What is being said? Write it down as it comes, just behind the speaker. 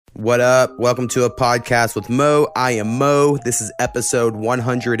What up? Welcome to a podcast with Mo. I am Mo. This is episode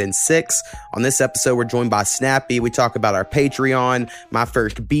 106. On this episode, we're joined by Snappy. We talk about our Patreon, my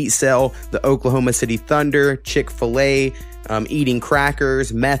first beat sale, the Oklahoma City Thunder, Chick-fil-A, eating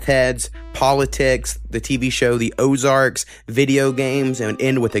crackers, meth heads, politics, the TV show The Ozarks, video games, and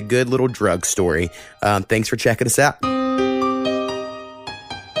end with a good little drug story. Thanks for checking us out.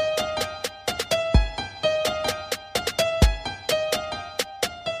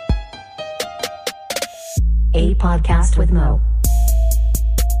 A podcast with Mo.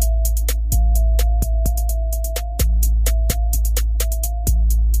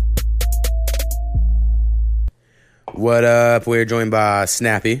 What up? We're joined by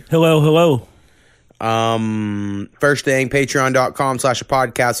Snappy. Hello. First thing, patreon.com/a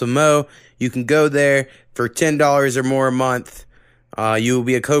podcast with Mo. You can go there for $10 or more a month. You will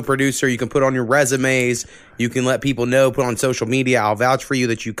be a co-producer. You can put on your resumes. You can let people know, put on social media. I'll vouch for you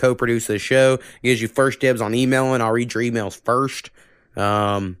that you co-produce the show. It gives you first dibs on emailing. I'll read your emails first.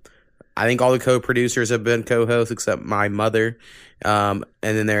 I think all the co-producers have been co-hosts except my mother. And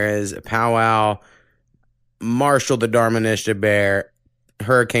then there is Powwow, Marshall the Darmanisha Bear,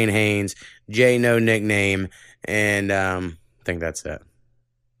 Hurricane Haynes, Jay No Nickname, and I think that's it.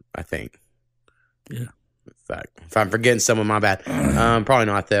 I think. Yeah. If I'm forgetting someone, my bad. Probably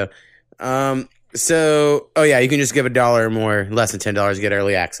not, though. You can just give $1 or more, less than $10 to get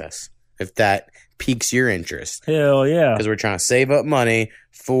early access, if that piques your interest. Hell yeah. Because we're trying to save up money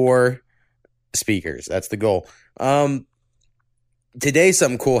for speakers. That's the goal. Today,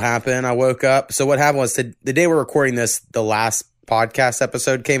 something cool happened. I woke up. So what happened was the day we're recording this, the last podcast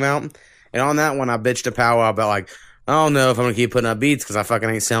episode came out. And on that one, I bitched to Powwow about I don't know if I'm going to keep putting up beats because I fucking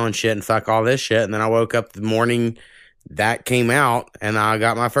ain't selling shit and fuck all this shit. And then I woke up the morning that came out and I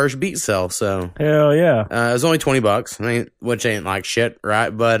got my first beat sale. So hell yeah. It was only $20, which ain't like shit,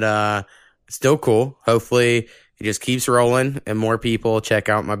 right? But still cool. Hopefully it just keeps rolling and more people check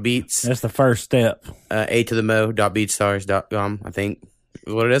out my beats. That's the first step. a2themo.beatstars.com, I think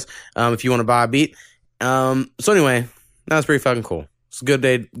is what it is. If you want to buy a beat. So anyway, that was pretty fucking cool. It's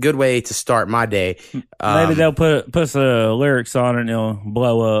a good way to start my day. Maybe they'll put some lyrics on it and it'll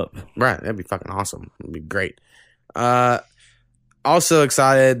blow up. Right, that'd be fucking awesome. It'd be great. Also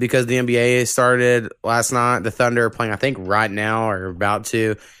excited because the NBA started last night. The Thunder are playing, I think, right now or about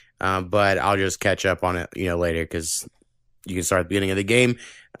to. But I'll just catch up on it, later because you can start at the beginning of the game.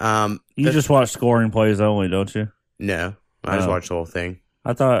 You just watch scoring plays only, don't you? No, I just watched the whole thing.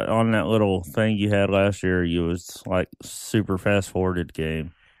 I thought on that little thing you had last year, you was super fast forwarded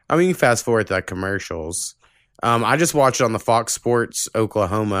game. I mean, you fast forward to commercials. I just watched it on the Fox Sports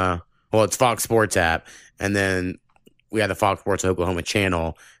Oklahoma. Well, it's Fox Sports app, and then we have the Fox Sports Oklahoma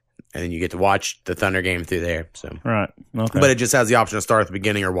channel, and then you get to watch the Thunder game through there. So right, okay. But it just has the option to start at the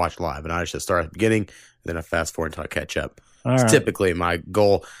beginning or watch live, and I just start at the beginning, and then I fast forward until I catch up. It's typically my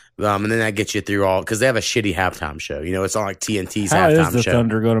goal. And then that gets you through all, because they have a shitty halftime show. It's not like TNT's halftime show. How is the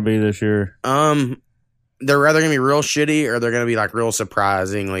Thunder going to be this year? They're either going to be real shitty or they're going to be real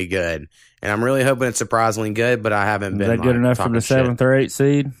surprisingly good. And I'm really hoping it's surprisingly good, but I haven't been. Is that good enough for the 7th or 8th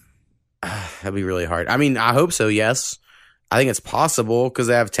seed? That'd be really hard. I mean, I hope so, yes. I think it's possible because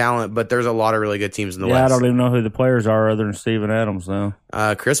they have talent, but there's a lot of really good teams in the West. I don't even know who the players are other than Steven Adams, though.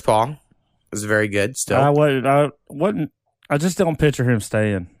 Chris Paul is very good still. I just don't picture him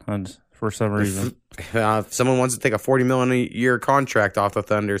staying for some reason. If someone wants to take a $40 million a year contract off the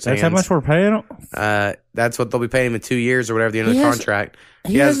Thunder's hands. That's how much we're paying him? That's what they'll be paying him in 2 years or whatever the end of the contract.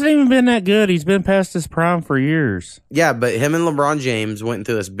 He hasn't even been that good. He's been past his prime for years. Yeah, but him and LeBron James went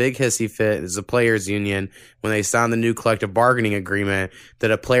through this big hissy fit as a players' union when they signed the new collective bargaining agreement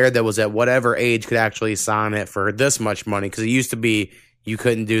that a player that was at whatever age could actually sign it for this much money, because it used to be you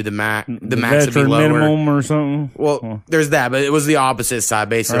couldn't do the max. The max would be lower. Minimum or something. Well, there's that, but it was the opposite side.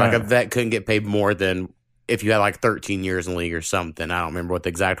 Basically, a vet couldn't get paid more than if you had 13 years in the league or something. I don't remember what the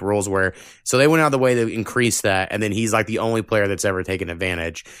exact rules were. So they went out of the way to increase that, and then he's the only player that's ever taken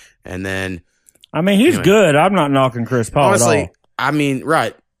advantage. And then, he's good. I'm not knocking Chris Paul honestly, at all.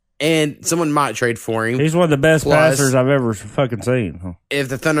 Right. And someone might trade for him. He's one of the best passers I've ever fucking seen. If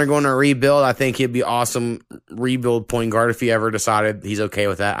the Thunder are going to rebuild, I think he'd be awesome rebuild point guard if he ever decided he's okay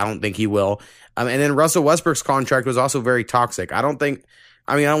with that. I don't think he will. And then Russell Westbrook's contract was also very toxic. I don't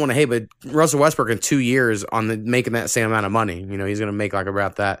want to hate, but Russell Westbrook in 2 years on making that same amount of money, he's going to make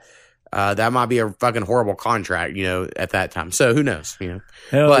about that. That might be a fucking horrible contract, at that time. So who knows,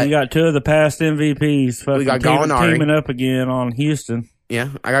 Hell, you got two of the past MVPs we got teaming up again on Houston. Yeah,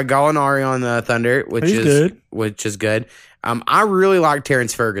 I got Gallinari on the Thunder, which is good. I really like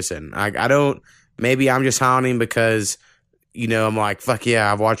Terrence Ferguson. I don't. Maybe I'm just high on him because I'm like, fuck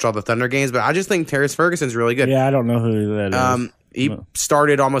yeah, I've watched all the Thunder games, but I just think Terrence Ferguson's really good. Yeah, I don't know who that is. He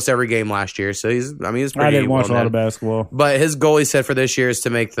started almost every game last year, so he's pretty. I didn't watch a lot of basketball. But his goal he said for this year is to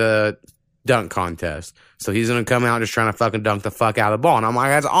make the dunk contest. So he's going to come out just trying to fucking dunk the fuck out of the ball. And I'm like,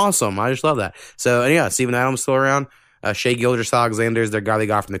 that's awesome. I just love that. So, and yeah, Steven Adams still around. Shea Gilgeous-Alexander is their guy they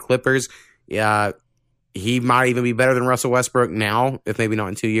got from the Clippers. Yeah, he might even be better than Russell Westbrook now, if maybe not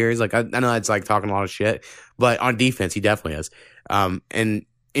in 2 years. Like, I know that's like talking a lot of shit, but on defense, he definitely is. And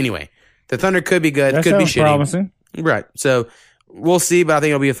anyway, the Thunder could be good. That could be sounds shitty. promising. Right. So we'll see, but I think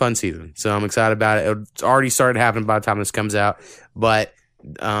it'll be a fun season. So I'm excited about it. It's already started happening by the time this comes out, but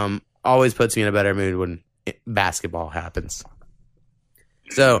always puts me in a better mood when basketball happens.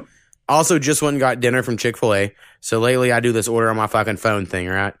 So also just went and got dinner from Chick-fil-A. So lately I do this order on my fucking phone thing,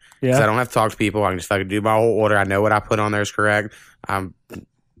 right? Because I don't have to talk to people. I can just fucking do my whole order. I know what I put on there is correct. I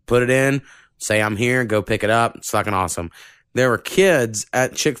put it in, say I'm here, go pick it up. It's fucking awesome. There were kids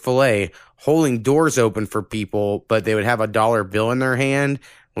at Chick-fil-A holding doors open for people, but they would have a dollar bill in their hand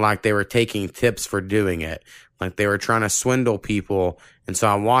like they were taking tips for doing it. Like they were trying to swindle people. And so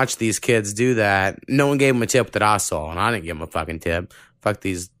I watched these kids do that. No one gave them a tip that I saw, and I didn't give them a fucking tip. Fuck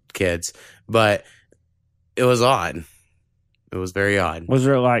these kids. But it was odd. It was very odd. Was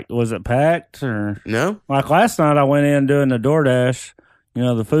it packed or No? like last night I went in doing the DoorDash,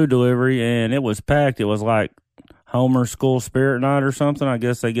 the food delivery, and it was packed. It was like Homer School Spirit Night or something. I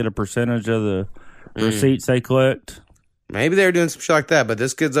guess they get a percentage of the receipts they collect. Maybe they were doing some shit like that, but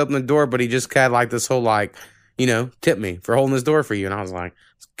this kid's opened the door, but he just had like this whole like, tip me for holding this door for you. And I was like,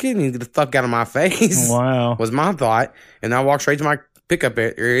 this kid needs to get the fuck out of my face. Wow. Was my thought. And I walked straight to my pickup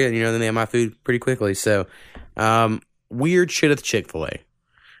area, and then they had my food pretty quickly. So, weird shit at the Chick-fil-A.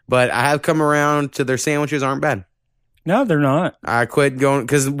 But I have come around to their sandwiches aren't bad. No, they're not. I quit going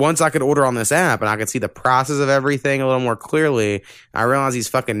because once I could order on this app and I could see the prices of everything a little more clearly, I realized these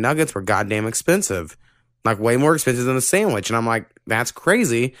fucking nuggets were goddamn expensive. Like way more expensive than the sandwich. And I'm like, that's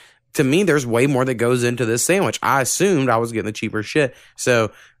crazy. To me, there's way more that goes into this sandwich. I assumed I was getting the cheaper shit.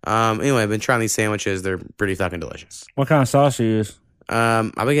 So, anyway, I've been trying these sandwiches. They're pretty fucking delicious. What kind of sauce you use?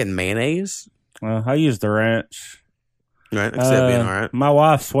 I've been getting mayonnaise. I use the ranch. Right, except being all right. My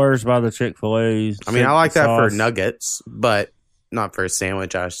wife swears by the Chick-fil-A. I mean, I like that for nuggets, but not for a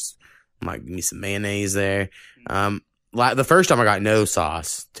sandwich. I just might give me some mayonnaise there. The first time I got no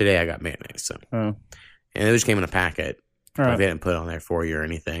sauce. Today I got mayonnaise. So, and it just came in a packet. Right. They didn't put it on there for you or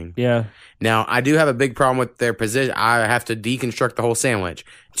anything. Yeah. Now, I do have a big problem with their position. I have to deconstruct the whole sandwich.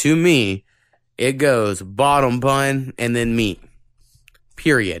 To me, it goes bottom bun and then meat.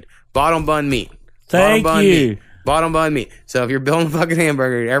 Period. Bottom bun, meat. Thank you. Meat. Bottom bun, meat. So if you're building a fucking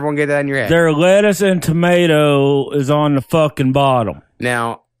hamburger, everyone get that in your head. Their lettuce and tomato is on the fucking bottom.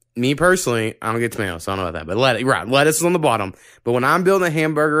 Now, me personally, I don't get tomatoes, so I don't know about that. But lettuce is on the bottom. But when I'm building a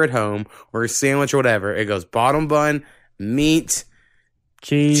hamburger at home or a sandwich or whatever, it goes bottom bun, meat,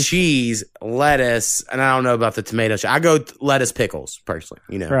 cheese, lettuce, and I don't know about the tomato. I go lettuce, pickles, personally,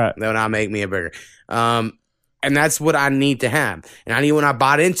 right. When I make me a burger. And that's what I need to have. And I need when I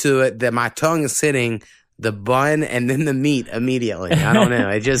bite into it that my tongue is hitting the bun and then the meat immediately. I don't know.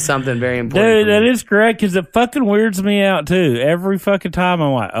 It's just something very important. Dude, that is correct because it fucking weirds me out too. Every fucking time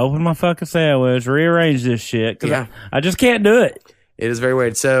I'm like, open my fucking sandwich, rearrange this shit. Cause I just can't do it. It is very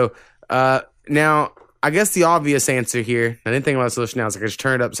weird. So, now, I guess the obvious answer here, I didn't think about the solution now, is I just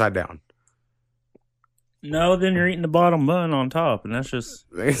turn it upside down. No, then you're eating the bottom bun on top, and that's just...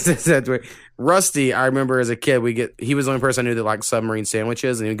 That's weird. Rusty, I remember as a kid, he was the only person I knew that liked submarine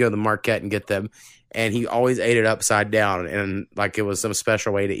sandwiches, and he'd go to the Marquette and get them, and he always ate it upside down, and like it was some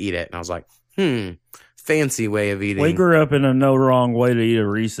special way to eat it. And I was like, fancy way of eating. We grew up in a no wrong way to eat a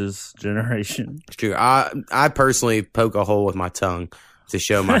Reese's generation. It's true. I personally poke a hole with my tongue to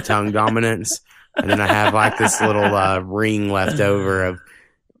show my tongue dominance, and then I have like this little ring left over of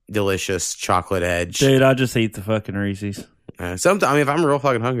delicious chocolate edge. Dude, I just eat the fucking Reese's. Sometimes, I mean, if I'm real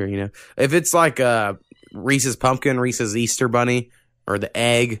fucking hungry, if it's like Reese's pumpkin, Reese's Easter bunny, or the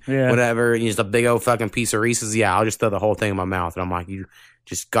egg, whatever, and just a big old fucking piece of Reese's, I'll just throw the whole thing in my mouth, and I'm like, you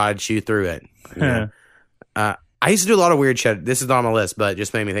just gotta chew through it. I used to do a lot of weird shit. This is not on my list, but it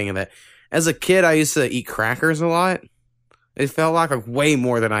just made me think of it. As a kid, I used to eat crackers a lot. It felt like way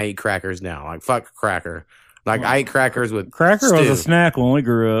more than I eat crackers now. Like, fuck cracker. Like, I ate crackers with Cracker stew. was a snack when we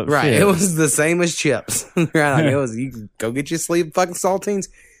grew up. Right. Shit. It was the same as chips. Right. Like, it was, you go get your sleeve fucking saltines.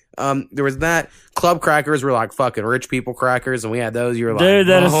 There was that. Club crackers were like fucking rich people crackers, and we had those. You were like, dude,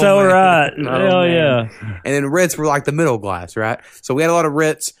 that is so man. right. Oh, hell man. yeah. And then Ritz were like the middle glass, right? So we had a lot of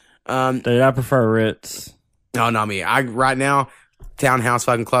Ritz. Dude, I prefer Ritz. No, not me. Right now, Townhouse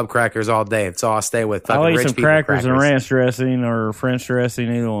fucking club crackers all day. It's all I stay with. Fucking I'll eat rich some people crackers and ranch dressing or French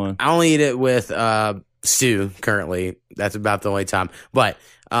dressing, either one. I only eat it with stew currently. That's about the only time. But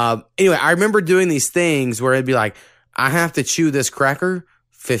anyway, I remember doing these things where it'd be like, I have to chew this cracker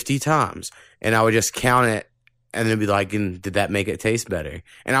 50 times. And I would just count it and then be like, and did that make it taste better?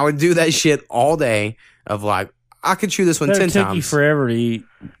 And I would do that shit all day of like, I could chew this one 10 It took times. you forever to eat.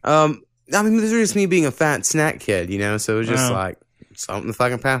 I mean, this is just me being a fat snack kid, you know? So it was just like something to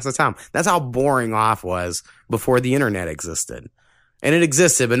fucking pass the time. That's how boring life was before the internet existed. And it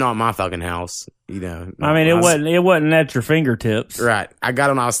existed, but not in my fucking house, you know? I mean, it wasn't at your fingertips. Right. I got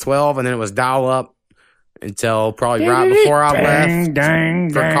it when I was 12, and then it was dial up until probably right before I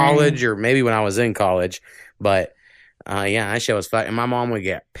left for college, or maybe when I was in college. But yeah, that shit was fucking. My mom would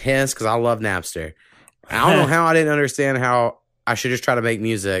get pissed because I love Napster. I don't know how I didn't understand how I should just try to make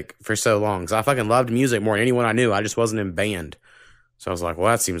music for so long, because I fucking loved music more than anyone I knew. I just wasn't in band. So I was like,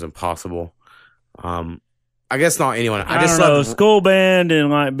 well, that seems impossible. I guess not anyone. I just don't know, loved school band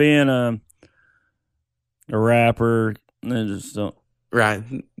and like being a rapper. They just don't. Right.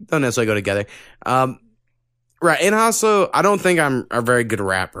 Don't necessarily go together. Right. And also, I don't think I'm a very good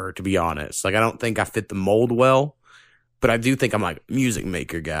rapper, to be honest. Like, I don't think I fit the mold well, but I do think I'm like a music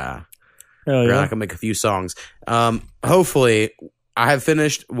maker guy. Hell yeah. I can make a few songs. Hopefully, I have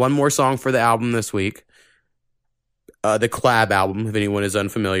finished one more song for the album this week. The Collab album, if anyone is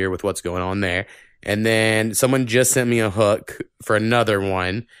unfamiliar with what's going on there. And then someone just sent me a hook for another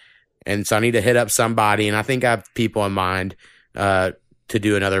one. And so I need to hit up somebody. And I think I have people in mind to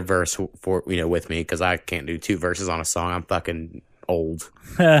do another verse for with me, because I can't do 2 verses on a song. I'm fucking old.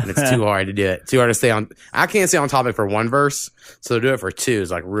 And it's too hard to do it. Too hard to stay on. I can't stay on topic for 1 verse. So to do it for 2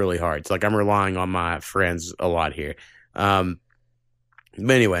 is like really hard. So like I'm relying on my friends a lot here. But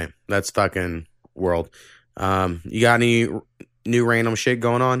anyway, that's fucking world. You got any new random shit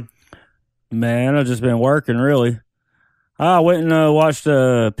going on? Man, I've just been working, really. I went and watched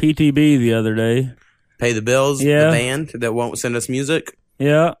PTB the other day. Pay the Bills, Yeah. the band that won't send us music.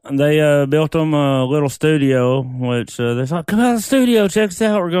 Yeah, they built them a little studio, which they're like, come out of the studio, check us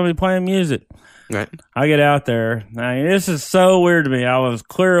out, we're going to be playing music. Right. I get out there. I mean, this is so weird to me. I was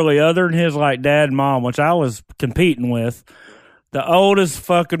clearly, other than his like dad and mom, which I was competing with, the oldest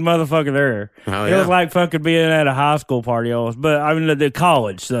fucking motherfucker there. Oh, It yeah. was like fucking being at a high school party almost, but I mean the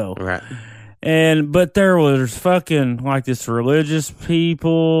college though. Right. But there was fucking like this religious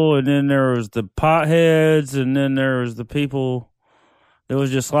people, and then there was the potheads, and then there was the people that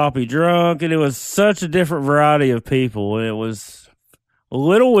was just sloppy drunk, and it was such a different variety of people. And it was a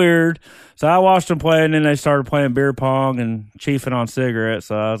little weird. So I watched them play, and then they started playing beer pong and chiefing on cigarettes.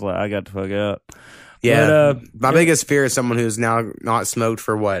 So I was like, I got the fuck out. Yeah. But, My biggest fear is someone who's now not smoked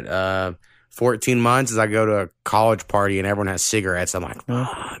for 14 months, is I go to a college party and everyone has cigarettes. I'm like,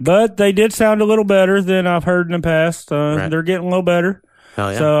 But they did sound a little better than I've heard in the past. Right. They're getting a little better.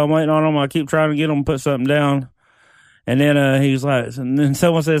 hell yeah. So I'm waiting on them. I keep trying to get them to put something down. And then he was like, and then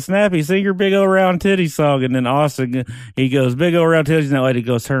someone said, Snappy, sing your Big O Round Titty song. And then Austin, he goes, Big O Round Titties. And that lady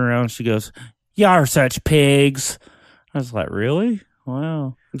goes, turn around. She goes, y'all are such pigs. I was like, really?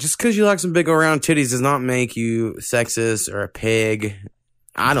 Wow. Just because you like some big old round titties does not make you sexist or a pig.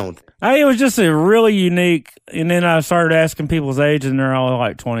 I don't. It was just a really unique. And then I started asking people's age, and they're all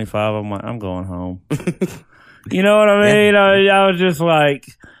like 25. I'm like, I'm going home. You know what I mean? I was just like,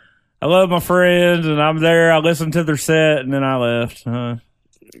 I love my friends, and I'm there. I listened to their set, and then I left.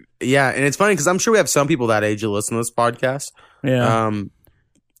 Yeah, and it's funny because I'm sure we have some people that age that listen to this podcast. Yeah.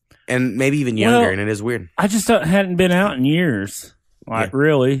 And maybe even younger, Well, and it is weird. I just hadn't been out in years. Like,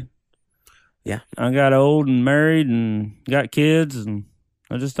 really. Yeah. I got old and married and got kids, and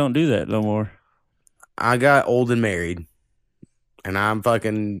I just don't do that no more. I got old and married, and I'm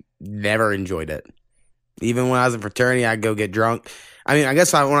fucking never enjoyed it. Even when I was in fraternity, I'd go get drunk. I mean, I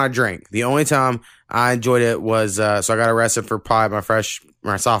guess when I drank, the only time I enjoyed it was, so I got arrested for probably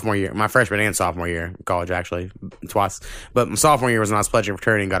my sophomore year, my freshman and sophomore year in college, actually, twice. But my sophomore year was when I was pledging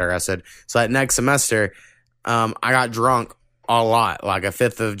fraternity and got arrested. So that next semester, I got drunk a lot, like a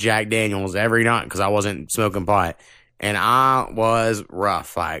fifth of Jack Daniels every night because I wasn't smoking pot. And I was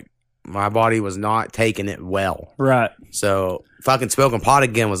rough. Like, my body was not taking it well. Right. So fucking smoking pot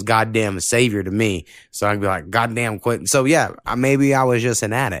again was goddamn a savior to me. So I'd be like, goddamn quit. So yeah, maybe I was just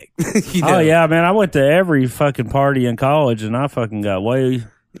an addict. You know? Oh, yeah, man. I went to every fucking party in college, and I fucking got way.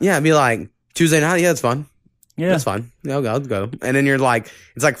 Yeah, I'd be like, Tuesday night, yeah, it's fun. Yeah. That's fun. Yeah, I'll go. And then you're like,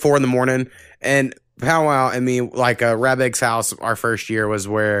 it's like 4 a.m. And powwow, I mean, like Rebec's house, our first year was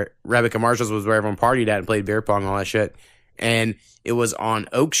where Rebecca and Marshall's was where everyone partied at and played beer pong and all that shit. and it was on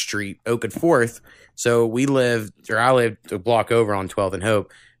Oak Street, Oak and 4th. So I lived a block over on 12th and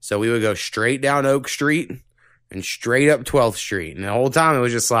Hope. So we would go straight down Oak Street and straight up 12th Street. And the whole time it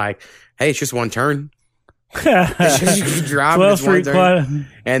was just like, hey, it's just one turn. It's just, you drive, 12th it's one Street, turn.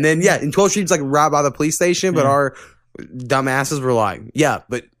 And then, and 12th Street's like right by the police station, but our dumbasses were like,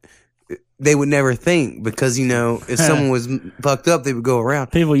 but they would never think because, if someone was fucked up, they would go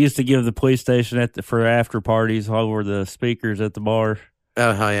around. People used to give the police station for after parties over the speakers at the bar.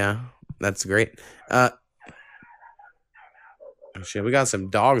 Oh, hell yeah. That's great. Shit, we got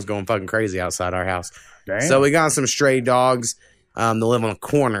some dogs going fucking crazy outside our house. Damn. So we got some stray dogs that live on a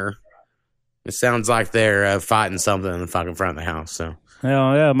corner. It sounds like they're fighting something in the fucking front of the house. So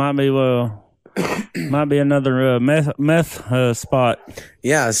hell yeah, might be another meth spot.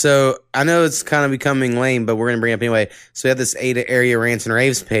 Yeah, so I know it's kind of becoming lame, but we're gonna bring it up anyway. So we have this Ada Area Rants and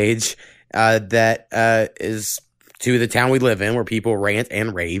Raves page that is to the town we live in, where people rant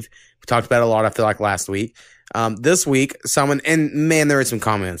and rave. We talked about it a lot, I feel like, last week. This week, there were some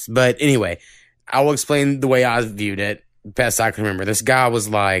comments. But anyway, I will explain the way I viewed it best I can remember. This guy was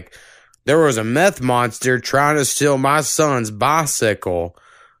like, there was a meth monster trying to steal my son's bicycle.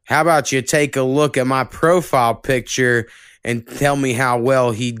 How about you take a look at my profile picture and tell me how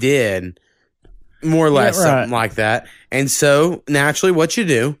well he did? More or less, something like that. And so, naturally, what you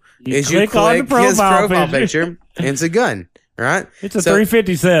do is you click his profile picture, and it's a gun, right? It's a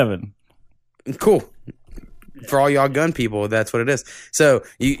 357. Cool. For all y'all gun people, that's what it is. So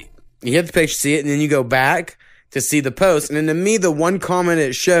you hit the picture, see it, and then you go back to see the post. And then to me, the one comment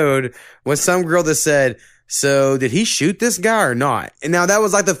it showed was some girl that said, so did he shoot this guy or not? And now that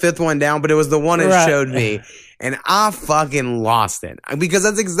was like the 5th one down, but it was the one it showed me. And I fucking lost it because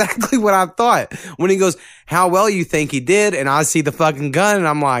that's exactly what I thought when he goes, how well you think he did? And I see the fucking gun and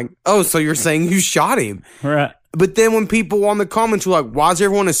I'm like, oh, so you're saying you shot him. Right. But then when people on the comments were like, why is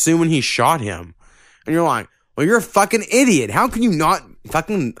everyone assuming he shot him? And you're like, well, you're a fucking idiot. How can you not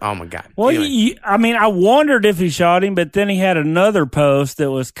fucking... Oh, my God. Well, anyway. I wondered if he shot him, but then he had another post that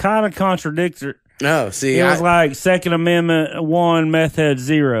was kind of contradictory. Oh, see. It was like Second Amendment 1, meth head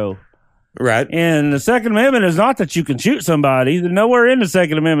 0. Right. And the Second Amendment is not that you can shoot somebody. Nowhere in the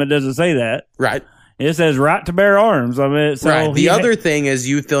Second Amendment does it say that. Right. It says right to bear arms. I mean, so right. The other thing is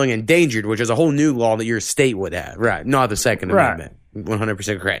you feeling endangered, which is a whole new law that your state would have. Right. Not the Second Amendment.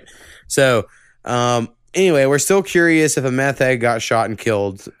 100% correct. So... anyway, we're still curious if a meth head got shot and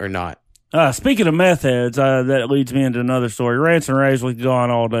killed or not. Speaking of meth heads, that leads me into another story. Rants and raves, we could go on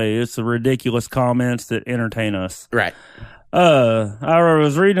all day. It's the ridiculous comments that entertain us. Right. I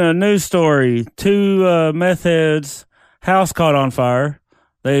was reading a news story. 2 meth heads' house caught on fire.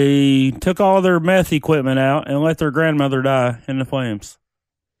 They took all their meth equipment out and let their grandmother die in the flames.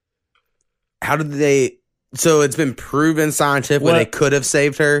 How did they... So it's been proven scientifically they could have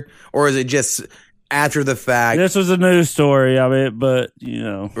saved her? Or is it just after the fact? This was a news story, but,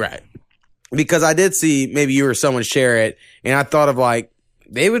 Right. Because I did see, maybe you or someone share it, and I thought of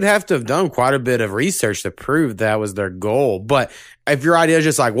they would have to have done quite a bit of research to prove that was their goal. But if your idea is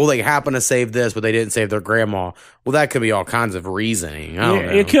just like, well, they happen to save this, but they didn't save their grandma, well, that could be all kinds of reasoning. I don't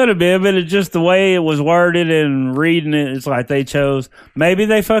know. It could have been, but it's just the way it was worded and reading it. It's like they chose. Maybe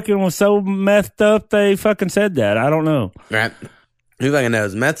they fucking was so messed up they fucking said that. I don't know. Right. Who fucking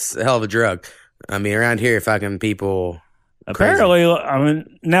knows? Meth's a hell of a drug. I mean, around here, fucking people. Apparently,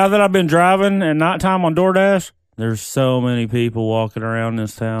 now that I've been driving at nighttime on DoorDash, there's so many people walking around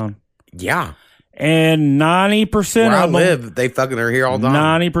this town. Yeah. And 90% Where of I them, live, they fucking are here all the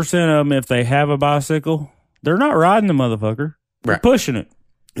time. 90% of them, if they have a bicycle, they're not riding the motherfucker. They're pushing it.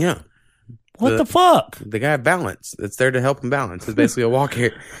 Yeah. What the fuck? The guy balance. It's there to help him balance. It's basically a walk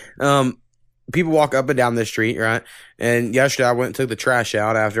here. People walk up and down this street, right? And yesterday I went and took the trash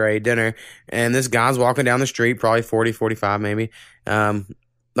out after I ate dinner, and this guy's walking down the street, probably 40, 45 maybe,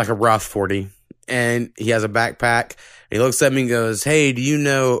 like a rough 40. And he has a backpack. He looks at me and goes, hey, do you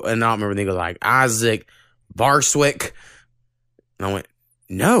know, and I don't remember, they go like, Isaac Barswick. And I went,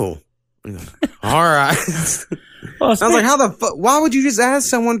 no. He goes, all right. Well, I was like, how the fuck, why would you just ask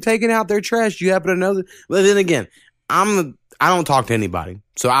someone taking out their trash? Do you happen to know that? But then again, I don't talk to anybody,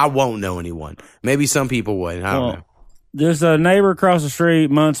 so I won't know anyone. Maybe some people would. I don't know. There's a neighbor across the street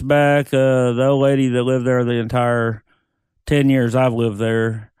months back, the old lady that lived there the entire 10 years I've lived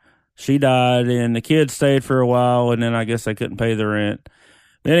there. She died, and the kids stayed for a while, and then I guess they couldn't pay the rent.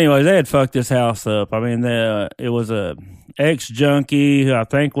 But anyways, they had fucked this house up. I mean, it was a ex-junkie who I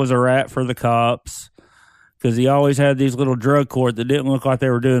think was a rat for the cops, because he always had these little drug court that didn't look like they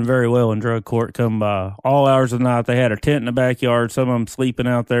were doing very well in drug court come by all hours of the night. They had a tent in the backyard, some of them sleeping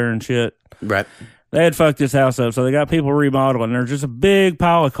out there and shit. Right. They had fucked this house up, so they got people remodeling. There's just a big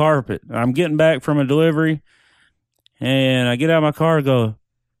pile of carpet. I'm getting back from a delivery, and I get out of my car and go,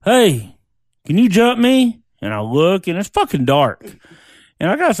 "Hey, can you jump me?" And I look, and it's fucking dark. And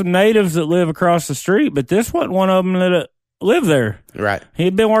I got some natives that live across the street, but this wasn't one of them that lived there. Right.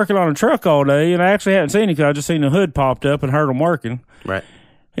 He'd been working on a truck all day, and I actually hadn't seen him because I just seen the hood popped up and heard him working. Right.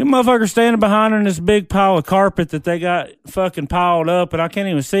 He motherfucker standing behind in this big pile of carpet that they got fucking piled up, and I can't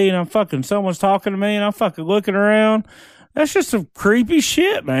even see, and I'm fucking, someone's talking to me, and I'm fucking looking around. That's just some creepy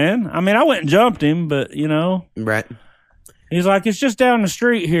shit, man. I mean, I went and jumped him, but, you know. Right. He's like, it's just down the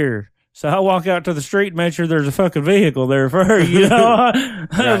street here. So I walk out to the street and make sure there's a fucking vehicle there for her, you know? I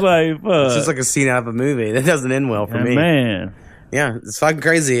was like, fuck. It's just like a scene out of a movie. That doesn't end well for me. Man. Yeah, it's fucking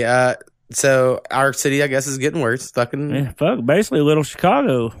crazy. So our city, I guess, is getting worse. Fucking. Yeah, fuck, basically little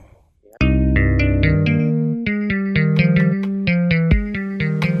Chicago.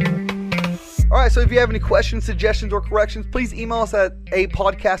 All right, so if you have any questions, suggestions, or corrections, please email us at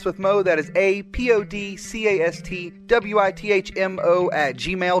apodcastwithmo. That is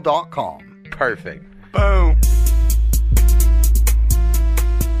apodcastwithmo@gmail.com. Perfect. Boom.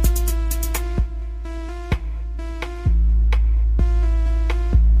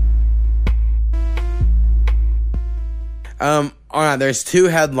 All right, there's two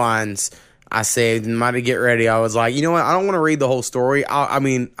headlines I saved, and might get ready. I was like, you know what? I don't want to read the whole story.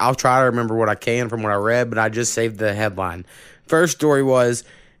 I'll try to remember what I can from what I read, but I just saved the headline. First story was,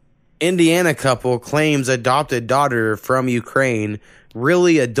 Indiana couple claims adopted daughter from Ukraine,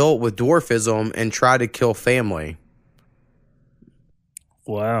 really adult with dwarfism, and tried to kill family.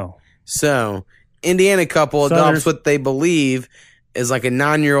 Wow. So, Indiana couple adopts what they believe is like a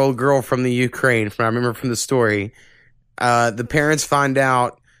 9-year-old girl from the Ukraine, from I remember from the story. The parents find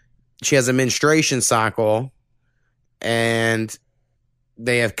out she has a menstruation cycle, and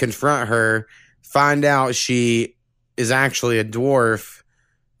they have confront her, find out she is actually a dwarf,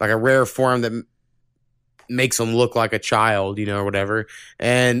 like a rare form that makes them look like a child, you know, or whatever.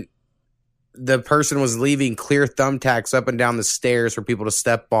 And the person was leaving clear thumbtacks up and down the stairs for people to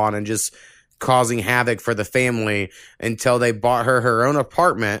step on and just causing havoc for the family until they bought her own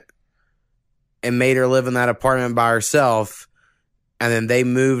apartment and made her live in that apartment by herself. And then they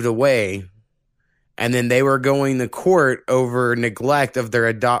moved away. And then they were going to court over neglect of their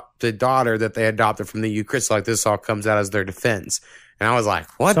adopted daughter that they adopted from the Ukraine. So like this all comes out as their defense. And I was like,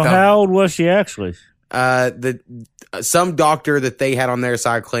 what so the? How old was she actually? Some doctor that they had on their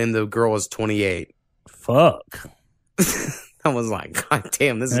side claimed the girl was 28. Fuck. I was like, God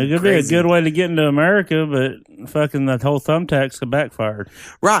damn, this It is could crazy. be a good way to get into America, but fucking that whole thumbtacks could backfire.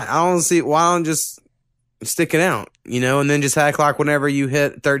 Right. I don't see why don't just stick it out, you know, and then just act like whenever you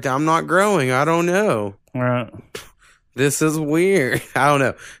hit third time, I'm not growing. I don't know. Right. This is weird. I don't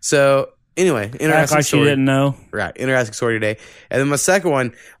know. So anyway, interesting Act like story. she didn't know. Right. Interesting story today. And then my second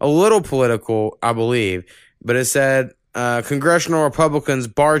one, a little political, I believe, but it said congressional Republicans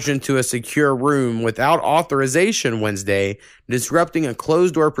barged into a secure room without authorization Wednesday, disrupting a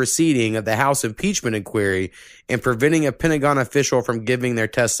closed-door proceeding of the House impeachment inquiry and preventing a Pentagon official from giving their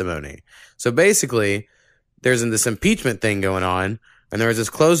testimony. So basically, there's this impeachment thing going on, and there was this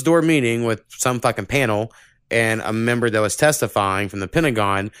closed-door meeting with some fucking panel and a member that was testifying from the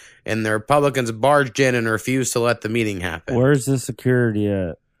Pentagon, and the Republicans barged in and refused to let the meeting happen. Where's the security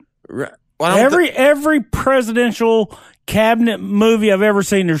at? Well, Every presidential cabinet movie I've ever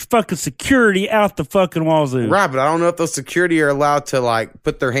seen, there's fucking security out the fucking wazoo. Right, but I don't know if those security are allowed to like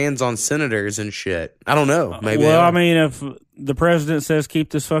put their hands on senators and shit. I don't know. Maybe. Well, I mean, if the president says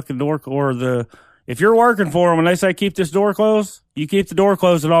keep this fucking door, if you're working for them and they say keep this door closed, you keep the door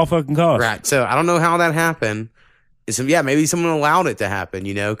closed at all fucking costs. Right. So I don't know how that happened. Yeah, maybe someone allowed it to happen,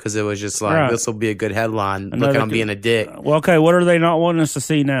 you know, because it was just like, This will be a good headline. Look at him being a dick. Well, okay, what are they not wanting us to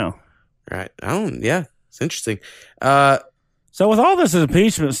see now? Right. Yeah, it's interesting. So with all this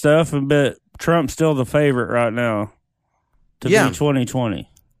impeachment stuff, but Trump's still the favorite right now to be 2020.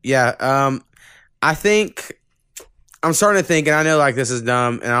 Yeah. I think I'm starting to think, and I know like this is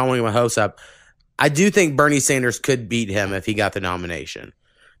dumb, and I don't want to get my hopes up. I do think Bernie Sanders could beat him if he got the nomination,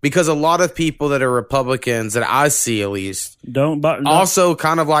 because a lot of people that are Republicans that I see at least also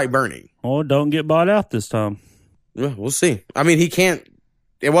kind of like Bernie. Oh, don't get bought out this time. Yeah, we'll see. I mean, he can't.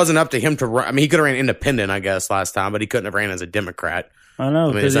 It wasn't up to him to run. I mean, he could have ran independent, I guess, last time, but he couldn't have ran as a Democrat. I know. I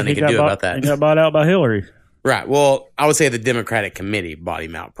mean, there's nothing he can do about that. He got bought out by Hillary. Right. Well, I would say the Democratic committee bought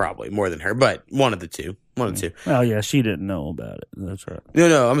him out probably more than her, but one of the two. Oh, yeah, she didn't know about it. That's right.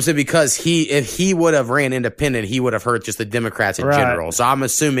 No, I'm saying because if he would have ran independent, he would have hurt just the Democrats in general. So I'm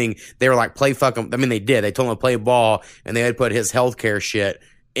assuming they were like, play fuck him. I mean, they did. They told him to play ball, and they had put his healthcare shit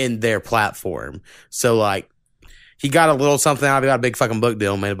in their platform. So like he got a little something out of it, got a big fucking book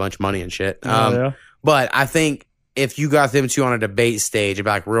deal, made a bunch of money and shit. Yeah. But I think if you got them two on a debate stage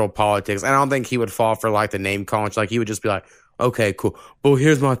about like real politics, I don't think he would fall for like the name calling. Like he would just be like, okay, cool. Well,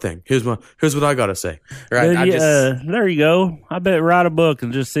 here's my thing. Here's what I gotta say. Right? There you go. I bet write a book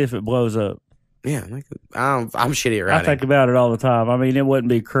and just see if it blows up. Yeah, like, I'm shitty at I writing. think about it all the time. I mean, it wouldn't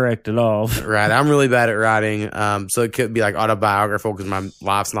be correct at all. Right, I'm really bad at writing. So it could be like autobiographical because my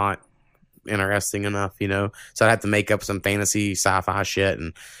life's not interesting enough, you know. So I'd have to make up some fantasy sci-fi shit,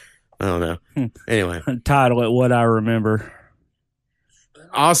 and I don't know. Anyway, Title it "What I Remember."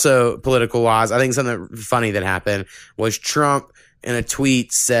 Also, political wise, I think something funny that happened was Trump in a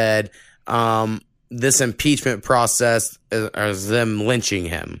tweet said this impeachment process is them lynching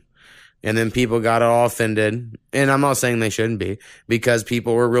him. And then people got all offended. And I'm not saying they shouldn't be, because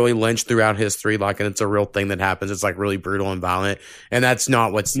people were really lynched throughout history. Like, and it's a real thing that happens. It's like really brutal and violent. And that's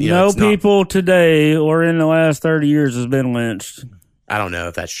not what's, you know, people today or in the last 30 years has been lynched. I don't know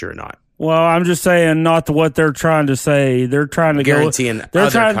if that's true or not. Well, I'm just saying not to what they're trying to say. They're trying to guaranteeing they're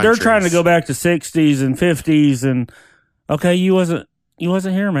trying to go back to 60s and 50s and okay, you wasn't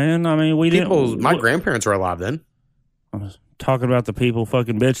here, man. I mean, my grandparents were alive then. I was talking about the people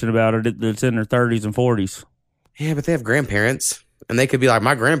fucking bitching about it that's in their 30s and 40s. Yeah, but they have grandparents, and they could be like,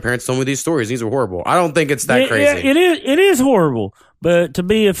 my grandparents told me these stories. These are horrible. I don't think it's that crazy. Yeah, it is horrible. But to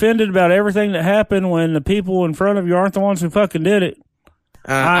be offended about everything that happened when the people in front of you aren't the ones who fucking did it.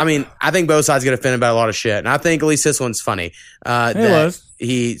 I mean, I think both sides get offended about a lot of shit, and I think at least this one's funny.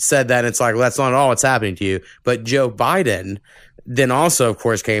 He said that, and it's like, well, that's not all what's happening to you. But Joe Biden then also, of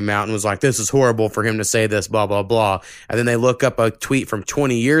course, came out and was like, this is horrible for him to say this, blah, blah, blah. And then they look up a tweet from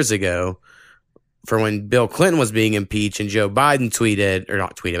 20 years ago for when Bill Clinton was being impeached, and Joe Biden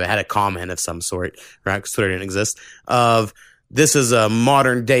but had a comment of some sort, right? Because Twitter didn't exist, of this is a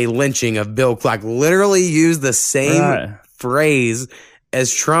modern day lynching of Bill Clinton. Like, literally used the same phrase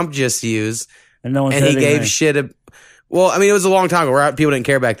as Trump just used. And no one and said he anything. gave shit. Well, I mean, it was a long time ago. Right? People didn't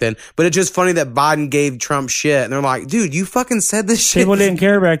care back then. But it's just funny that Biden gave Trump shit. And they're like, dude, you fucking said this shit. People didn't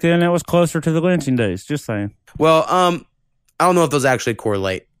care back then. That was closer to the lynching days. Just saying. Well, I don't know if those actually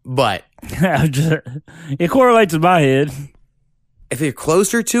correlate, but it correlates in my head. If you're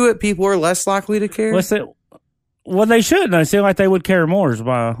closer to it, people are less likely to care. Well, they shouldn't. I seem like they would care more is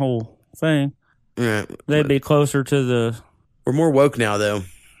my whole thing. Yeah, They'd be closer to the... We're more woke now, though.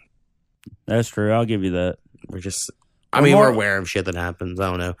 That's true. I'll give you that. We're aware of shit that happens. I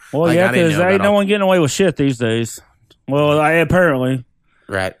don't know. Well, like, yeah, because ain't no one getting away with shit these days. Well, apparently.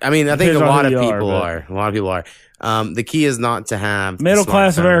 Right. I mean, I think a lot of people are. A lot of people are. The key is not to have... Middle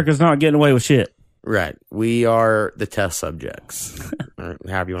class America's not getting away with shit. Right. We are the test subjects. Or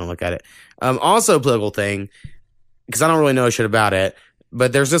however you want to look at it. Also, a political thing, because I don't really know shit about it,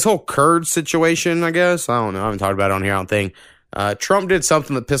 but there's this whole Kurd situation, I guess. I don't know. I haven't talked about it on here, I don't think. Trump did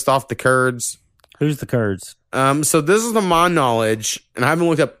something that pissed off the Kurds. Who's the Kurds? So this is to my knowledge, and I haven't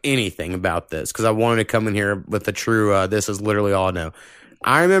looked up anything about this because I wanted to come in here with the true, this is literally all I know.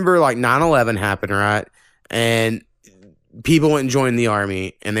 I remember like 9/11 happened, right? And people went and joined the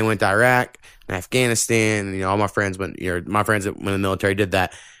army, and they went to Iraq and Afghanistan. And, all my friends my friends that went in the military did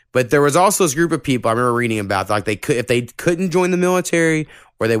that. But there was also this group of people I remember reading about, like if they couldn't join the military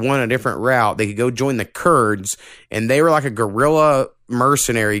or they wanted a different route, they could go join the Kurds, and they were like a guerrilla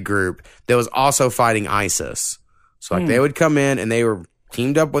mercenary group that was also fighting ISIS. So like they would come in and they were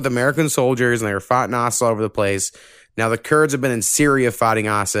teamed up with American soldiers and they were fighting ISIS all over the place. Now the Kurds have been in Syria fighting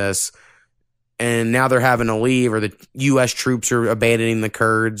ISIS, and now they're having to leave, or the U.S. troops are abandoning the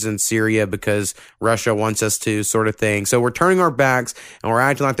Kurds in Syria because Russia wants us to, sort of thing. So we're turning our backs and we're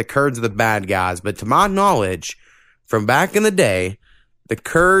acting like the Kurds are the bad guys. But to my knowledge, from back in the day, the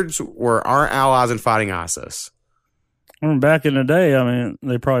Kurds were our allies in fighting ISIS. Back in the day, I mean,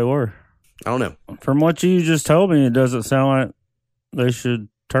 they probably were. I don't know. From what you just told me, it doesn't sound like they should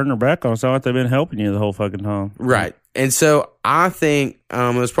turn their back on. It sounds like they've been helping you the whole fucking time. Right. And so I think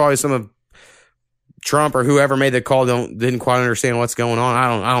it was probably some of Trump or whoever made the call didn't quite understand what's going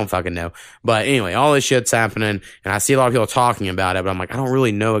on. I don't fucking know. But anyway, all this shit's happening, and I see a lot of people talking about it, but I'm like, I don't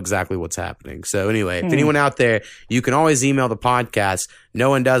really know exactly what's happening. So anyway, if anyone out there, you can always email the podcast.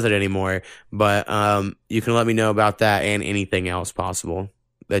 No one does it anymore, but you can let me know about that and anything else possible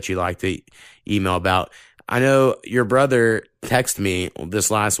that you'd like to email about. I know your brother texted me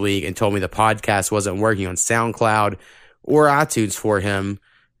this last week and told me the podcast wasn't working on SoundCloud or iTunes for him.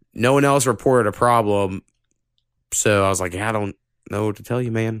 No one else reported a problem. So I was like, I don't know what to tell you,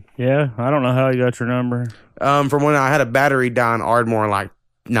 man. Yeah, I don't know how you got your number. From when I had a battery die in Ardmore like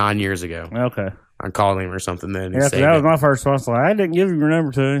 9 years ago. Okay. I called him or something then. He Yeah, saved that was it. my first one. So I didn't give you your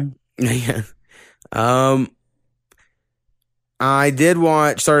number to him. Yeah. I did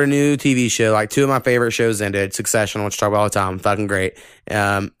start a new TV show. Like 2 of my favorite shows ended. Succession, which I talk about all the time. Fucking great.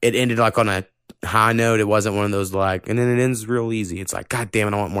 It ended like on a high note. It wasn't one of those like, and then it ends real easy. It's like, God damn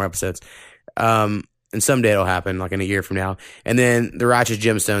it, I want more episodes. And someday it'll happen, like in a year from now. And then The Righteous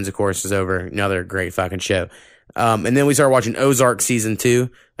Gemstones, of course, is over. Another great fucking show. And then we started watching Ozark season 2.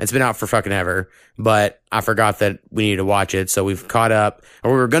 It's been out for fucking ever, but I forgot that we needed to watch it. So we've caught up,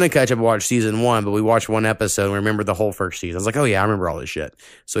 or we were going to catch up and watch season 1, but we watched one episode and we remembered the whole first season. I was like, oh yeah, I remember all this shit.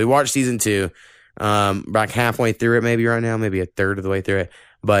 So we watched season 2, like halfway through it, maybe right now, maybe a third of the way through it,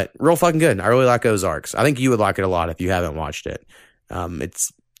 but real fucking good. I really like Ozarks. I think you would like it a lot if you haven't watched it.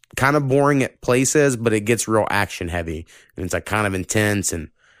 It's kind of boring at places, but it gets real action heavy and it's like kind of intense and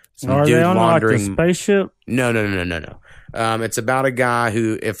some Are dude they on like the wandering. spaceship? No. It's about a guy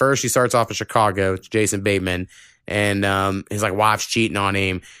who, at first, he starts off in Chicago. It's Jason Bateman, and his like wife's cheating on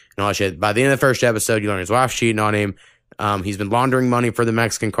him and all that shit. By the end of the first episode, you learn his wife's cheating on him. He's been laundering money for the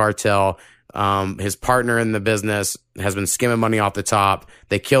Mexican cartel. His partner in the business has been skimming money off the top.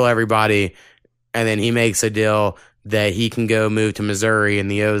 They kill everybody, and then he makes a deal that he can go move to Missouri in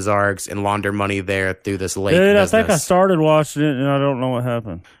the Ozarks and launder money there through this lake Dude, business. I think I started watching it and I don't know what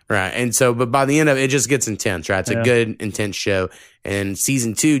happened. Right. And so, but by the end of it, it just gets intense, right? It's a Yeah. good, intense show. And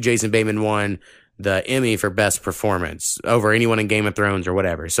season 2, Jason Bateman won the Emmy for best performance over anyone in Game of Thrones or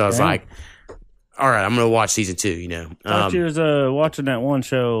whatever. So I was Damn. like, all right, I'm going to watch season 2, you know. Thought you was watching that one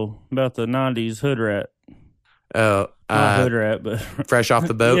show about the 90s hood rat. Not hood rat, but Fresh Off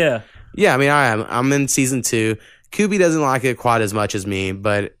the Boat. yeah. Yeah, I mean, I am. I'm in season 2. Kubi doesn't like it quite as much as me,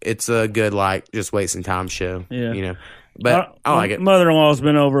 but it's a good, like, just wasting time show. Yeah. You know. But I like it. Mother-in-law's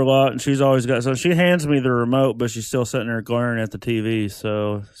been over a lot, and she's always got. So she hands me the remote, but she's still sitting there glaring at the TV.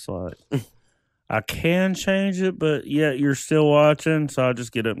 So it's like I can change it, but yet you're still watching. So I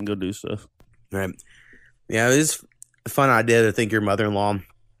just get up and go do stuff. Right. Yeah, it is a fun idea to think your mother-in-law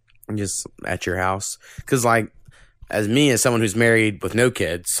just at your house. Because, like, as me, as someone who's married with no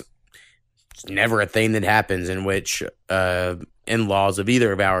kids, it's never a thing that happens in which in-laws of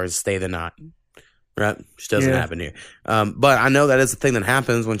either of ours stay the night. Right? Which doesn't Yeah. happen here. But I know that is the thing that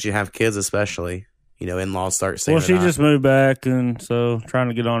happens once you have kids, especially. You know, in-laws start staying Well, the she night. just moved back, and so trying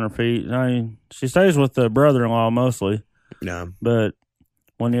to get on her feet. I mean, she stays with the brother-in-law mostly, No. but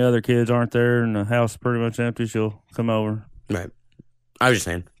when the other kids aren't there and the house is pretty much empty, she'll come over Right. I was just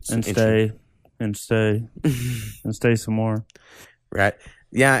saying. It's and interesting. stay and stay some more. Right.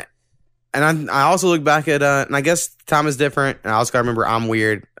 Yeah. And I also look back at, and I guess time is different. And I also got to remember I'm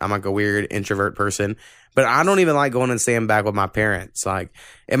weird. I'm like a weird introvert person. But I don't even like going and staying back with my parents. Like,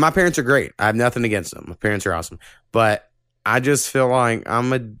 and my parents are great. I have nothing against them. My parents are awesome. But I just feel like I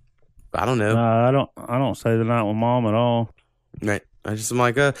don't know. I don't stay the night with mom at all. Right. I'm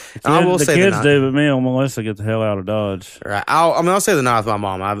like, I will the say kids the night. do, but me and Melissa get the hell out of Dodge. Right. I'll say the night with my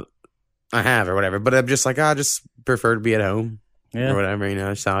mom. I have or whatever. But I'm just like, I just prefer to be at home or Yeah. whatever. You know,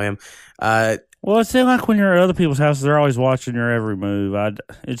 that's how I am. Well, it's like when you're at other people's houses, they're always watching your every move.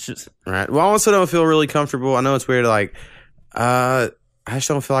 It's just Right. Well, I also don't feel really comfortable. I know it's weird. Like, I just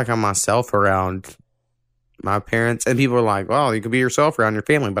don't feel like I'm myself around my parents. And people are like, well, you could be yourself around your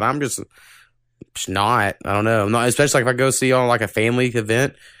family. But I'm just not. I don't know. I'm not, especially like if I go see on like a family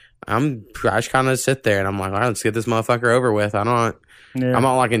event, I just kind of sit there and I'm like, all right, let's get this motherfucker over with. I'm not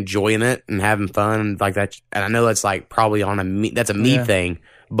like enjoying it and having fun and like that. And I know that's like probably on that's a me Yeah. thing,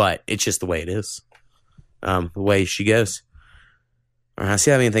 but it's just the way it is. The way she goes. All right, I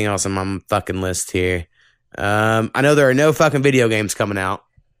see if I have anything else on my fucking list here. I know there are no fucking video games coming out.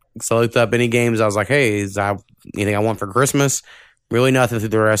 So I looked up any games. I was like, hey, is that anything I want for Christmas? Really nothing through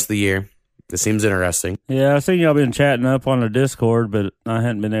the rest of the year. This seems interesting. Yeah, I seen y'all been chatting up on the Discord, but I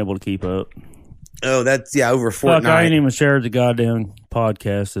hadn't been able to keep up. Oh, that's, yeah, over Fuck, I ain't Fortnite. even shared the goddamn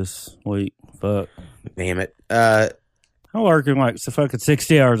podcast this week. Fuck. Damn it. I'm working like fucking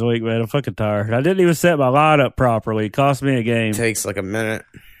 60 hours a week, man. I'm fucking tired. I didn't even set my line up properly. It cost me a game. Takes like a minute.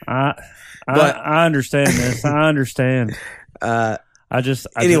 I But- understand this. I understand. I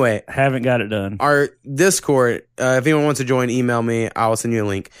Anyway. just haven't got it done. Our Discord, if anyone wants to join, email me. I will send you a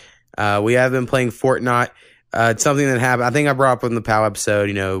link. We have been playing Fortnite. It's something that happened. I think I brought up in the POW episode.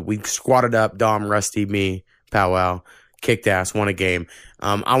 You know, we squatted up, Dom, Rusty, me, powwow, kicked ass, won a game.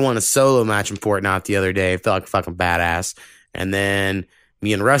 I won a solo match in Fortnite the other day. Felt like fucking badass. And then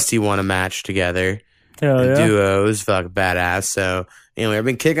me and Rusty won a match together. Hell in yeah. duos. Felt like badass. So anyway, I've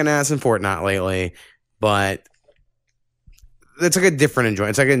been kicking ass in Fortnite lately, but it's like a different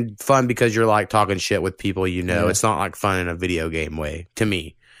enjoyment. It's like fun because you're like talking shit with people you know. Yeah. It's not like fun in a video game way to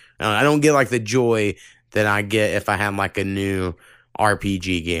me. I don't get like the joy that I get if I have like a new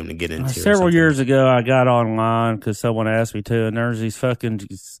RPG game to get into. Several years ago, I got online because someone asked me to, and there's these fucking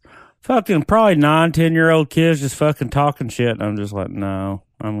probably 9-10-year-old kids just fucking talking shit, and I'm just like, no,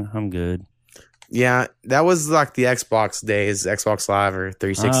 I'm good. Yeah, that was like the Xbox days, Xbox Live or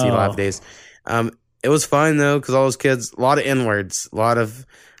 360 Live days. It was fun though, because all those kids, a lot of N words, a lot of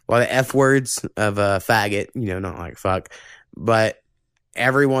F words of faggot, not like fuck, but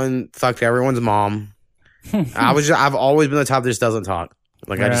everyone fucked everyone's mom. I've always been the type that just doesn't talk.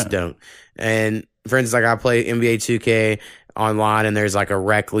 Like I just don't. And for instance, like I play NBA 2K online, and there's like a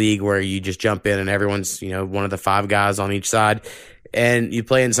rec league where you just jump in and everyone's one of the 5 guys on each side, and you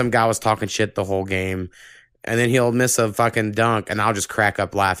play and some guy was talking shit the whole game, and then he'll miss a fucking dunk, and I'll just crack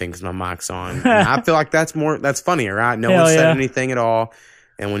up laughing because my mic's on. And I feel like that's funnier, right? No one said anything at all,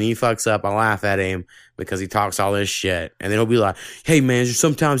 and when he fucks up, I laugh at him because he talks all this shit, and then he'll be like, "Hey man,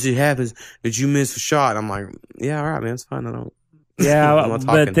 sometimes it happens that you miss a shot." I'm like, "Yeah, all right, man, it's fine. I don't." Yeah,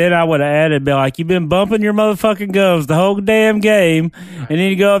 but then I would have added, be like, "You've been bumping your motherfucking gums the whole damn game, and then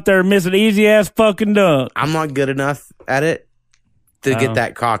you go up there and miss an easy ass fucking dunk." I'm not good enough at it to get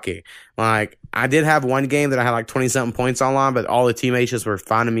that cocky. Like, I did have one game that I had like 20-something points online, but all the teammates just were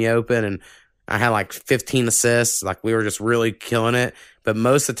finding me open, and I had like 15 assists. Like, we were just really killing it. But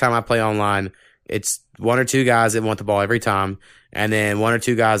most of the time I play online, it's 1 or 2 guys that want the ball every time, and then 1 or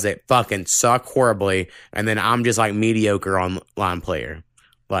 2 guys that fucking suck horribly, and then I'm just like mediocre online player.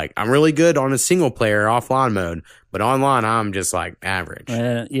 Like, I'm really good on a single player offline mode, but online I'm just like average.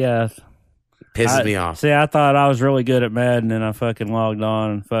 Yeah. Pisses me off. See, I thought I was really good at Madden, and I fucking logged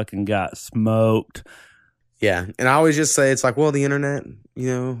on and fucking got smoked. Yeah, and I always just say, it's like, well, the internet, here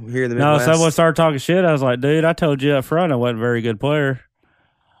in the Midwest. No, someone started talking shit. I was like, dude, I told you up front I wasn't a very good player.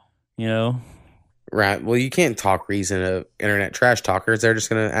 Right. Well, you can't talk reason to internet trash talkers. They're just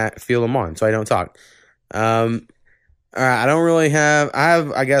going to feel them on, so I don't talk. All right, I don't really have... I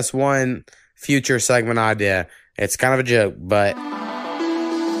have, I guess, one future segment idea. It's kind of a joke, but...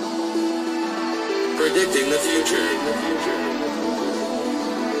 Predicting the future.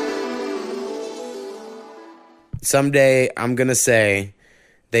 Someday, I'm going to say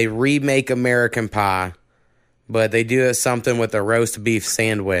they remake American Pie, but they do something with a roast beef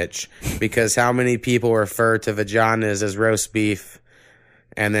sandwich, because how many people refer to vaginas as roast beef,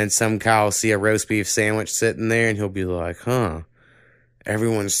 and then some guy will see a roast beef sandwich sitting there, and he'll be like, huh,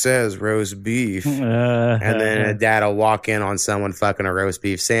 everyone says roast beef. And then a dad will walk in on someone fucking a roast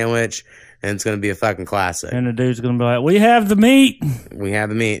beef sandwich, and it's going to be a fucking classic. And the dude's going to be like, we have the meat. We have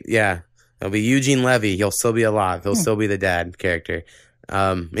the meat, yeah. It'll be Eugene Levy. He'll still be alive. He'll still be the dad character.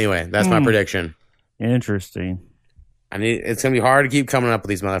 Anyway, that's my prediction. Interesting. It's going to be hard to keep coming up with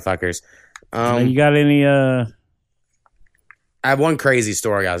these motherfuckers. You got any... I have one crazy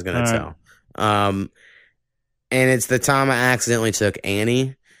story I was going to tell. And it's the time I accidentally took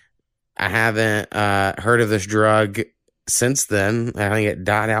Annie. I haven't heard of this drug since then. I think it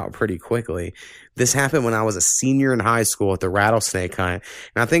died out pretty quickly. This happened when I was a senior in high school at the rattlesnake hunt.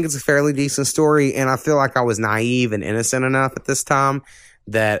 And I think it's a fairly decent story, and I feel like I was naive and innocent enough at this time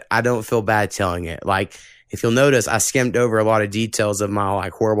that I don't feel bad telling it. Like, if you'll notice, I skimmed over a lot of details of my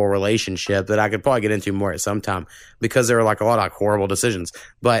like horrible relationship that I could probably get into more at some time, because there were like a lot of like horrible decisions.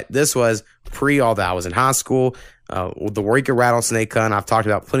 But this was pre all that. I was in high school. The Eureka rattlesnake hunt I've talked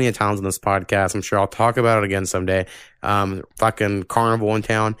about plenty of times on this podcast. I'm sure I'll talk about it again someday. Fucking carnival in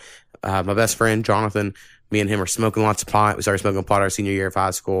town. My best friend Jonathan, me and him are smoking lots of pot. We started smoking pot our senior year of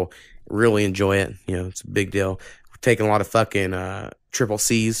high school. Really enjoy it. It's a big deal. We're taking a lot of fucking triple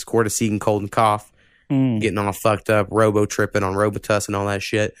C's, Cortisone, cold and cough. Getting all fucked up, robo-tripping on Robitussin and all that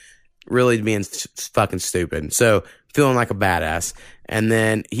shit. Really being fucking stupid. So, feeling like a badass. And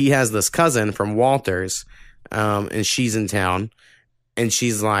then he has this cousin from Walters, and she's in town. And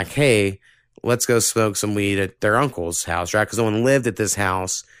she's like, hey, let's go smoke some weed at their uncle's house, right? Because no one lived at this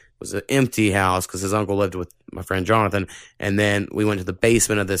house. It was an empty house because his uncle lived with my friend Jonathan. And then we went to the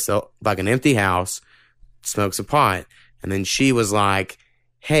basement of this fucking empty house, smoked some pot. And then she was like,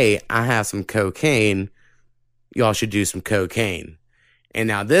 hey, I have some cocaine. Y'all should do some cocaine. And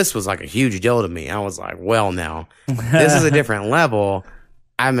now this was like a huge deal to me. I was like, well, now, this is a different level.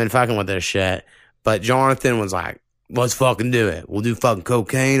 I've been fucking with this shit. But Jonathan was like, let's fucking do it. We'll do fucking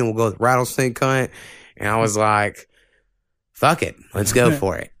cocaine and we'll go with rattlesnake hunt. And I was like, fuck it. Let's go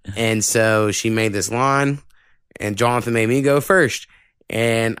for it. And so she made this line, and Jonathan made me go first.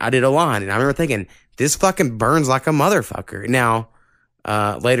 And I did a line. And I remember thinking, this fucking burns like a motherfucker. Now,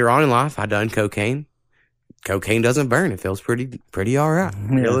 later on in life, I done cocaine. cocaine doesn't burn. It feels pretty all right,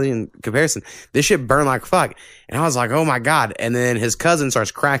 Yeah. really, in comparison. This shit burned like fuck. And I was like, oh my God. And then his cousin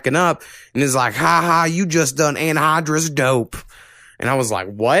starts cracking up and is like, ha ha, you just done anhydrous dope. And I was like,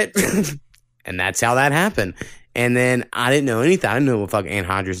 what? And that's how that happened. And then I didn't know anything. I didn't know what fucking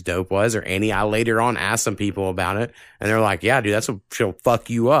anhydrous dope was or any. I later on asked some people about it and they're like, yeah, dude, that's what she'll fuck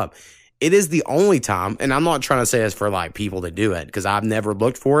you up. It is the only time, and I'm not trying to say this for like people to do it because I've never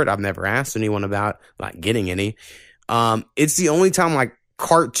looked for it. I've never asked anyone about like getting any. It's the only time like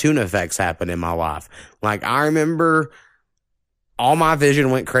cartoon effects happen in my life. Like I remember all my vision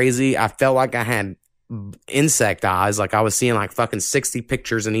went crazy. I felt like I had insect eyes. Like I was seeing like fucking 60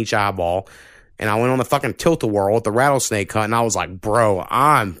 pictures in each eyeball. And I went on the fucking tilt-a-whirl with the rattlesnake hunt and I was like, bro,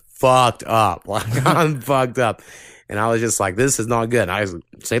 I'm fucked up. Like I'm fucked up. And I was just like, this is not good. And I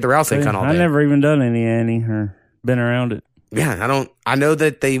say the rattlesnake hunt all day. I never even done any Annie or been around it. Yeah, I know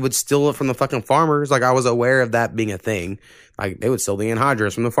that they would steal it from the fucking farmers. Like I was aware of that being a thing. Like they would steal the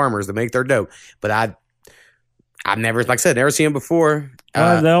anhydrous from the farmers to make their dope. But I've never, like I said, never seen it before.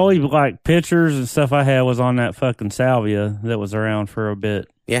 The only like pictures and stuff I had was on that fucking salvia that was around for a bit.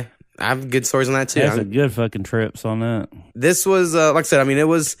 Yeah, I have good stories on that too. That's a good fucking trips on that. This was, like I said, I mean, it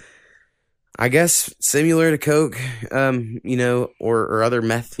was, I guess, similar to coke, you know, or other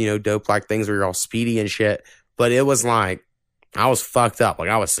meth, you know, dope like things where you're all speedy and shit. But it was like, I was fucked up. Like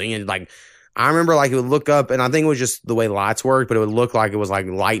I was seeing, like, I remember like it would look up, and I think it was just the way lights worked, but it would look like it was like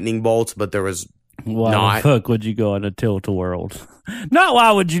lightning bolts, but there was Why the fuck would you go on a tilt-a-world? Not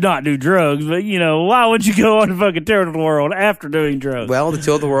why would you not do drugs, but, you know, why would you go on a fucking tilt-a-world after doing drugs? Well, the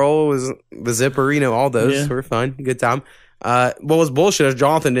tilt-a-whirl was the zipper, you know, all those were fun. Good time. What was bullshit is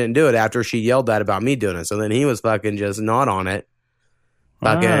Jonathan didn't do it after she yelled that about me doing it. So then he was fucking just not on it.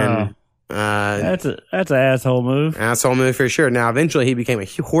 Fucking, that's an asshole move. Asshole move for sure. Now, eventually he became a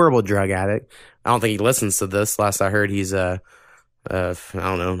horrible drug addict. I don't think he listens to this. Last I heard, he's, I don't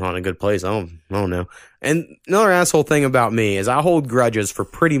know, not in a good place. I don't know. And another asshole thing about me is I hold grudges for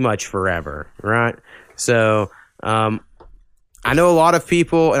pretty much forever, right? So, I know a lot of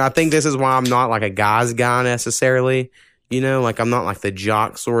people, and I think this is why I'm not like a guy's guy necessarily, you know, like I'm not like the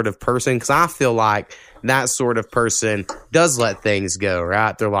jock sort of person, because I feel like that sort of person does let things go,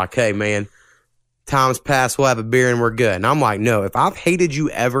 right? They're like, hey man, time's past, we'll have a beer and we're good. And I'm like, no, if I've hated you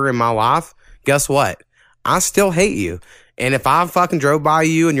ever in my life, guess what? I still hate you. And if I fucking drove by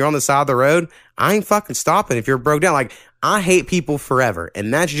you and you're on the side of the road, I ain't fucking stopping if you're broke down. Like, I hate people forever.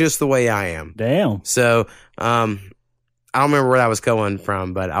 And that's just the way I am. Damn. So, I don't remember where that was going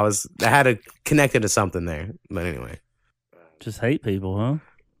from, but I had to connect it to something there. But anyway. Just hate people, huh?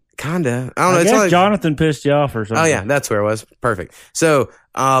 Kinda. I don't know. I It's guess like, Jonathan pissed you off or something. oh yeah, that's where it was. Perfect. So,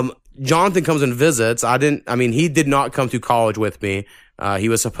 Jonathan comes and visits. He did not come to college with me. He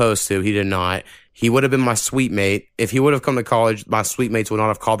was supposed to. He did not. He would have been my suite mate. If he would have come to college, my suite mates would not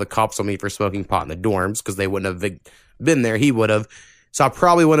have called the cops on me for smoking pot in the dorms because they wouldn't have been there. He would have. So I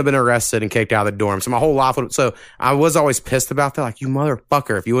probably wouldn't have been arrested and kicked out of the dorm. So my whole life so I was always pissed about that. Like, you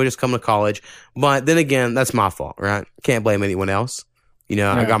motherfucker, if you would just come to college. But then again, that's my fault, right? Can't blame anyone else. You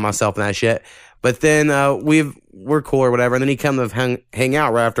know, I got myself in that shit. But then, we're cool or whatever. And then he come to hang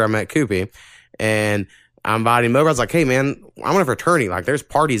out right after I met Koopy. And I invited him over. I was like, hey man, I'm in a fraternity. Like, there's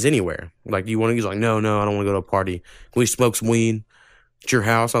parties anywhere. Like, do you want to? He's like, no, I don't want to go to a party. Can we smoke some weed at your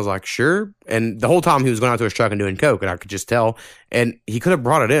house? I was like, sure. And the whole time he was going out to his truck and doing coke, and I could just tell. And he could have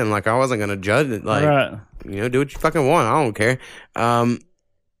brought it in. Like, I wasn't going to judge it. Like, you know, do what you fucking want. I don't care.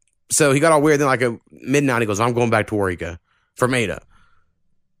 So he got all weird. Then like at midnight, he goes, I'm going back to Eureka from Ada.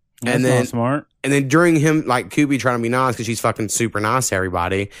 That's and then not smart. And then during him, like, Koopy trying to be nice because she's fucking super nice to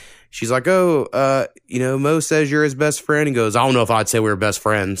everybody. She's like, oh, you know, Mo says you're his best friend. He goes, I don't know if I'd say we were best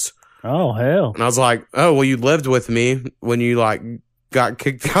friends. Oh, hell. And I was like, oh, well, you lived with me when you, like, got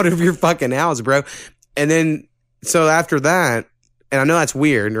kicked out of your fucking house, bro. And then, so after that, and I know that's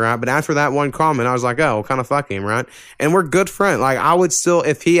weird, right? But after that one comment, I was like, oh, well, kind of fuck him, right? And we're good friends. Like, I would still,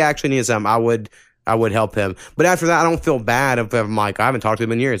 if he actually needs something, I would help him. But after that, I don't feel bad if I'm like, I haven't talked to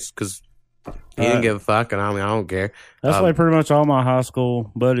him in years because he didn't give a fuck, and I mean, I don't care. That's like pretty much all my high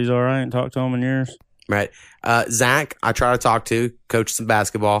school buddies are. I ain't talked to them in years. Right. Zach, I try to talk to, coach some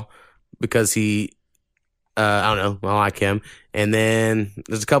basketball because he, I don't know, I like him. And then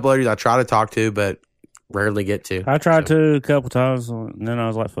there's a couple others I try to talk to, but rarely get to. I tried to a couple times, and then I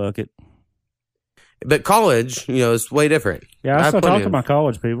was like, fuck it. But college, you know, is way different. Yeah, I still talk to my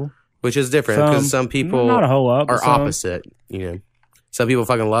college people. Which is different because some people not a whole lot, are opposite, you know. Some people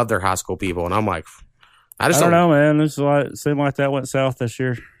fucking love their high school people, and I'm like, I don't know, man. It's like it seemed like that went south this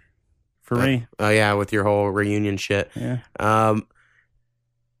year for me. Oh yeah, with your whole reunion shit. Yeah.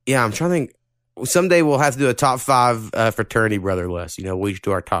 Yeah, I'm trying to think. someday we'll have to do a top 5 fraternity brother list. You know, we should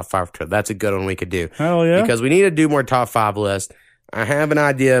do our top 5. That's a good one we could do. Hell yeah. Because we need to do more top 5 lists. I have an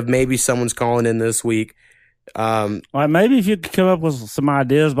idea of maybe someone's calling in this week. Like maybe if you could come up with some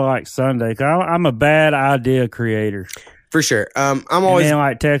ideas by like Sunday, cause I'm a bad idea creator. For sure. I'm always and then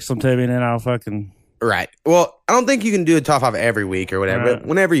like text them to me, and then I'll fucking right. Well, I don't think you can do a top 5 every week or whatever, Right. but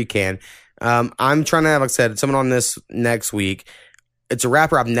whenever you can. I'm trying to have, like I said, someone on this next week. It's a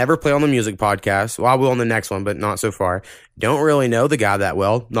rapper I've never played on the music podcast. Well, I will on the next one, but not so far. Don't really know the guy that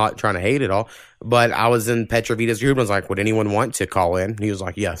well. Not trying to hate it all. But I was in Petrovita's group and was like, would anyone want to call in? He was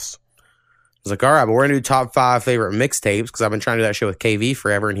like, yes. I was like, all right, but we're going to do top 5 favorite mixtapes because I've been trying to do that show with KV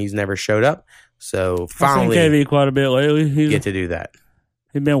forever and he's never showed up. So finally, I've seen KV quite a bit lately. get to do that.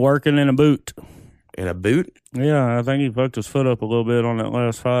 He's been working in a boot. In a boot? Yeah, I think he fucked his foot up a little bit on that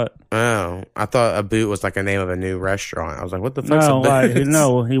last fight. Oh, I thought a boot was like a name of a new restaurant. I was like, what the fuck's No, a boot?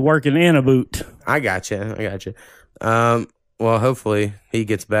 like he working in a boot. I gotcha. Well, hopefully he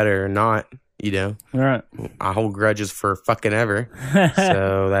gets better or not, you know. Right. I hold grudges for fucking ever.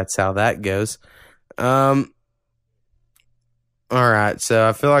 So that's how that goes. All right. So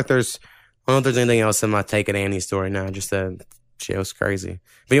I feel like I don't know if there's anything else in my Take It Annie story now. Just that shit was crazy.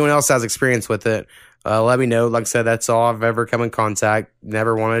 If anyone else has experience with it, let me know. Like I said, that's all I've ever come in contact.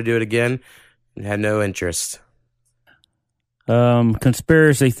 Never wanted to do it again. And had no interest.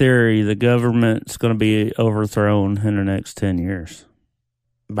 Conspiracy theory: the government's going to be overthrown in the next 10 years.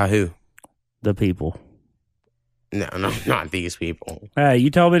 By who? The people. No, not these people. Hey, you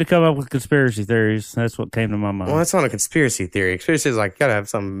told me to come up with conspiracy theories. That's what came to my mind. Well, that's not a conspiracy theory. Conspiracy is like, you gotta have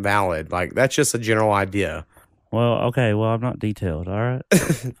something valid. Like, that's just a general idea. Well, okay. Well, I'm not detailed. All right.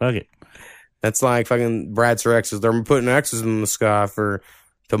 Fuck it. That's like fucking Brad's or X's. They're putting X's in the sky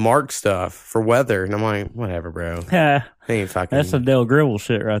to mark stuff for weather. And I'm like, whatever, bro. Ain't fucking. That's some Del Gribble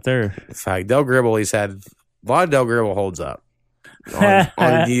shit right there. Fact. Del Gribble, a lot of Del Gribble holds up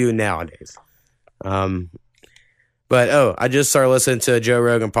on you nowadays. But I just started listening to a Joe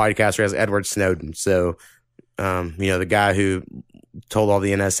Rogan podcast where he has Edward Snowden. So, the guy who told all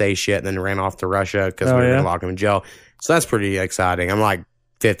the NSA shit and then ran off to Russia because we were going to lock him in jail. So that's pretty exciting. I'm like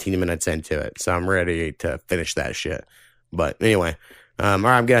 15 minutes into it, so I'm ready to finish that shit. But anyway, all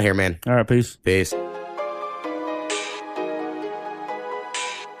right, I'm getting out of here, man. All right, peace. Peace. Eight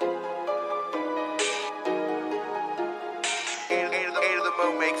of the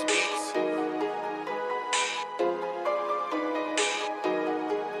Mo makes beats.